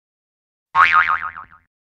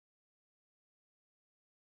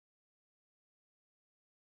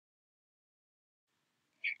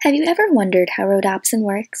Have you ever wondered how rhodopsin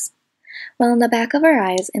works? Well, in the back of our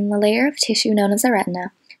eyes, in the layer of tissue known as the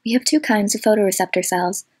retina, we have two kinds of photoreceptor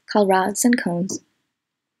cells, called rods and cones.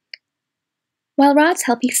 While rods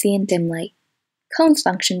help you see in dim light, cones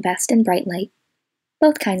function best in bright light.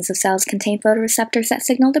 Both kinds of cells contain photoreceptors that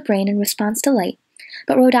signal the brain in response to light,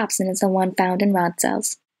 but rhodopsin is the one found in rod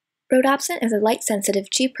cells. Rhodopsin is a light-sensitive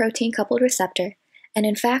G-protein-coupled receptor, and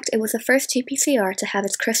in fact it was the first GPCR to have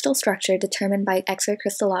its crystal structure determined by X-ray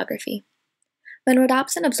crystallography. When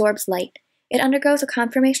rhodopsin absorbs light, it undergoes a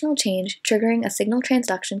conformational change, triggering a signal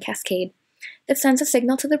transduction cascade that sends a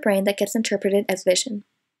signal to the brain that gets interpreted as vision.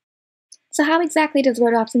 So how exactly does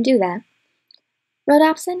rhodopsin do that?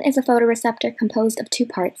 Rhodopsin is a photoreceptor composed of two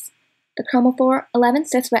parts, the chromophore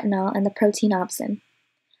 11-cis-retinol and the protein opsin.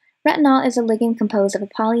 Retinol is a ligand composed of a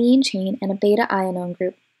polyene chain and a beta-ionone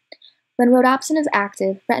group. When rhodopsin is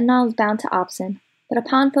active, retinol is bound to opsin, but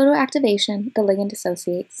upon photoactivation, the ligand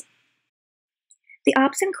dissociates. The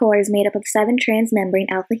opsin core is made up of 7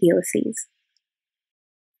 transmembrane alpha helices.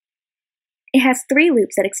 It has 3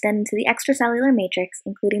 loops that extend into the extracellular matrix,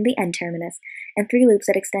 including the N-terminus, and 3 loops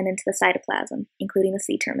that extend into the cytoplasm, including the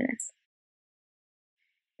C-terminus.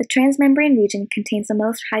 The transmembrane region contains the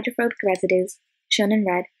most hydrophobic residues, shown in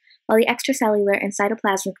red, while the extracellular and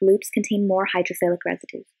cytoplasmic loops contain more hydrophilic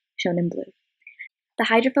residues, shown in blue. The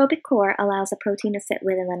hydrophobic core allows the protein to sit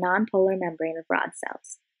within the nonpolar membrane of rod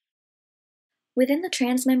cells. Within the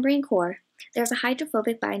transmembrane core, there is a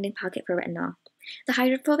hydrophobic binding pocket for retinol. The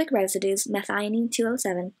hydrophobic residues methionine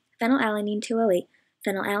 207, phenylalanine 208,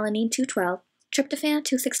 phenylalanine 212, tryptophan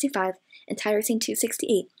 265, and tyrosine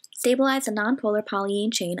 268 stabilize the nonpolar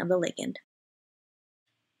polyene chain of the ligand.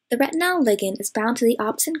 The retinol ligand is bound to the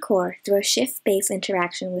opsin core through a shift-base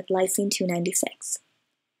interaction with lysine 296.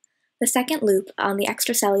 The second loop on the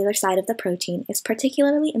extracellular side of the protein is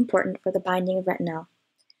particularly important for the binding of retinol.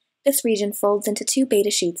 This region folds into 2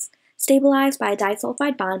 beta sheets, stabilized by a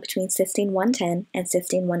disulfide bond between cysteine 110 and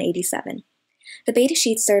cysteine 187. The beta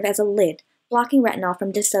sheets serve as a lid, blocking retinol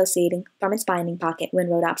from dissociating from its binding pocket when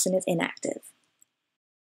rhodopsin is inactive.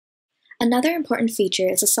 Another important feature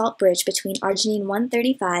is a salt bridge between arginine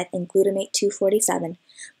 135 and glutamate 247,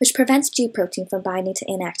 which prevents G-protein from binding to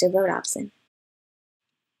inactive rhodopsin.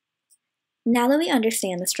 Now that we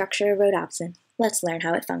understand the structure of rhodopsin, let's learn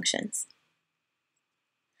how it functions.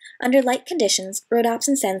 Under light conditions,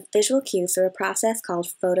 rhodopsin sends visual cues through a process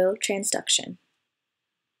called phototransduction.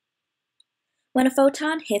 When a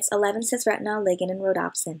photon hits 11-cis-retinol ligand in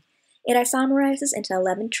rhodopsin, it isomerizes into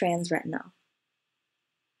 11-trans-retinol.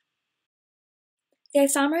 The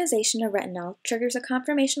isomerization of retinol triggers a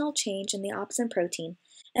conformational change in the opsin protein,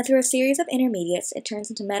 and through a series of intermediates, it turns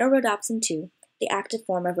into metorhodopsin 2, the active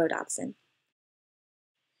form of rhodopsin.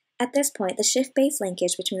 At this point, the shift-base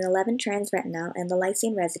linkage between 11-trans-retinol and the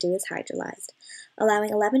lysine residue is hydrolyzed,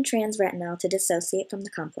 allowing 11-trans-retinol to dissociate from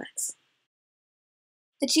the complex.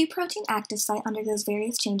 The G-protein active site undergoes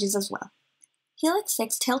various changes as well. Helix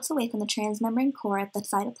 6 tilts away from the transmembrane core at the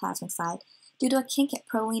cytoplasmic side due to a kink at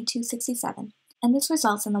proline 267, and this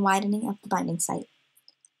results in the widening of the binding site.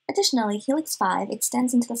 Additionally, Helix 5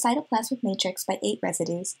 extends into the cytoplasmic matrix by 8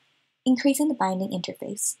 residues, increasing the binding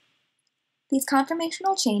interface. These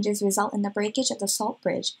conformational changes result in the breakage of the salt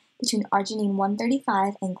bridge between arginine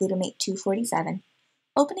 135 and glutamate 247,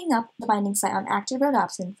 opening up the binding site on active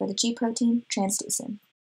rhodopsin for the G-protein transducin.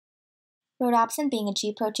 Rhodopsin, being a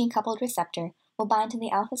G-protein coupled receptor, will bind to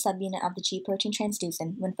the alpha subunit of the G-protein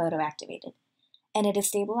transducin when photoactivated, and it is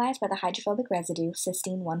stabilized by the hydrophobic residue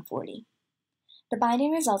cysteine 140. The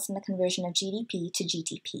binding results in the conversion of GDP to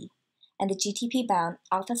GTP, and the GTP-bound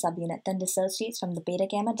alpha subunit then dissociates from the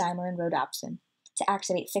beta-gamma dimer in rhodopsin to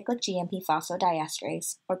activate cyclic GMP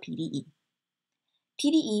phosphodiesterase, or PDE.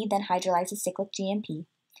 PDE then hydrolyzes cyclic GMP,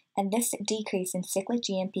 and this decrease in cyclic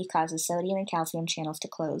GMP causes sodium and calcium channels to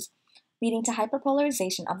close, leading to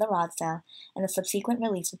hyperpolarization of the rod cell and the subsequent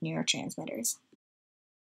release of neurotransmitters.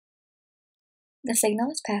 The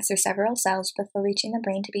signal is passed through several cells before reaching the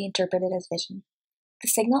brain to be interpreted as vision. The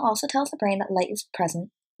signal also tells the brain that light is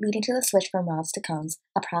present, leading to the switch from rods to cones,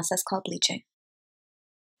 a process called bleaching.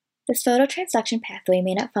 This phototransduction pathway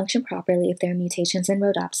may not function properly if there are mutations in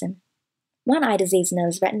rhodopsin. One eye disease known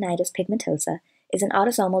as retinitis pigmentosa is an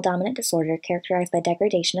autosomal dominant disorder characterized by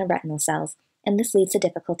degradation of retinal cells, and this leads to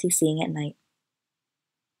difficulty seeing at night.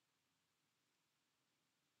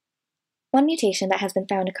 One mutation that has been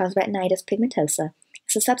found to cause retinitis pigmentosa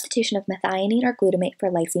is the substitution of methionine or glutamate for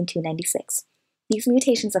lysine 296. These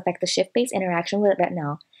mutations affect the shift-base interaction with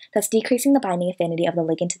retinol, thus decreasing the binding affinity of the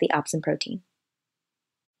ligand to the opsin protein.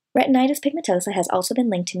 Retinitis pigmentosa has also been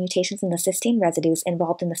linked to mutations in the cysteine residues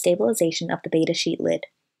involved in the stabilization of the beta sheet lid.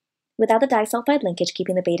 Without the disulfide linkage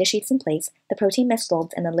keeping the beta sheets in place, the protein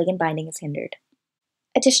misfolds and the ligand binding is hindered.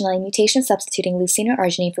 Additionally, mutations substituting leucine or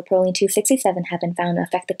arginine for proline 267 have been found to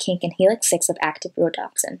affect the kink in helix 6 of active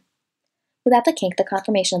rhodopsin. Without the kink, the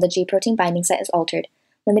conformation of the G protein binding site is altered,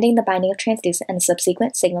 limiting the binding of transducin and the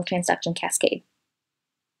subsequent signal transduction cascade.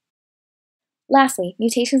 Lastly,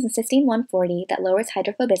 mutations in cysteine 140 that lowers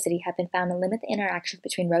hydrophobicity have been found to limit the interactions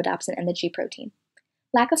between rhodopsin and the G protein.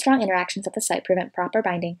 Lack of strong interactions at the site prevent proper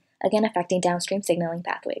binding, again affecting downstream signaling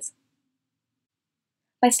pathways.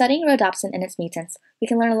 By studying rhodopsin and its mutants, we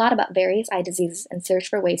can learn a lot about various eye diseases and search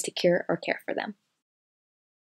for ways to cure or care for them.